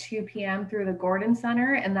Friday at 2 p.m. through the Gordon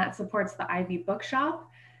Center, and that supports the Ivy Bookshop.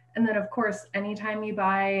 And then, of course, anytime you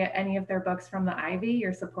buy any of their books from the Ivy,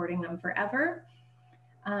 you're supporting them forever.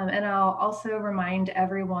 And I'll also remind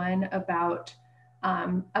everyone about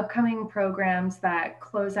upcoming programs that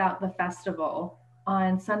close out the festival.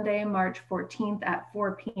 On Sunday, March 14th at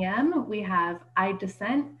 4 p.m., we have I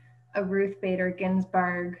Dissent, a Ruth Bader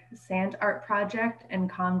Ginsburg sand art project and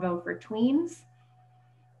convo for tweens.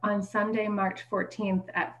 On Sunday, March 14th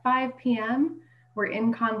at 5 p.m., we're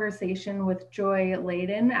in conversation with Joy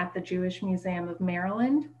Layden at the Jewish Museum of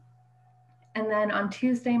Maryland. And then on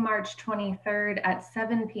Tuesday, March 23rd at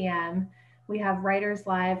 7 p.m., we have Writers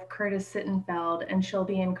Live Curtis Sittenfeld, and she'll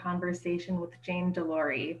be in conversation with Jane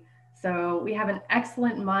DeLaury. So we have an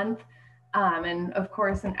excellent month and of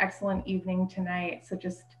course, an excellent evening tonight. So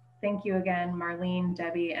just thank you again, Marlene,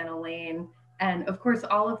 Debbie, and Elaine. And of course,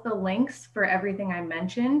 all of the links for everything I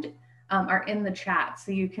mentioned are in the chat.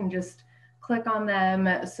 So you can just click on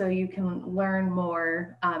them so you can learn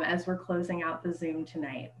more as we're closing out the Zoom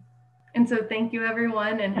tonight. And so thank you,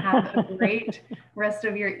 everyone, and have a great rest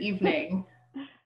of your evening.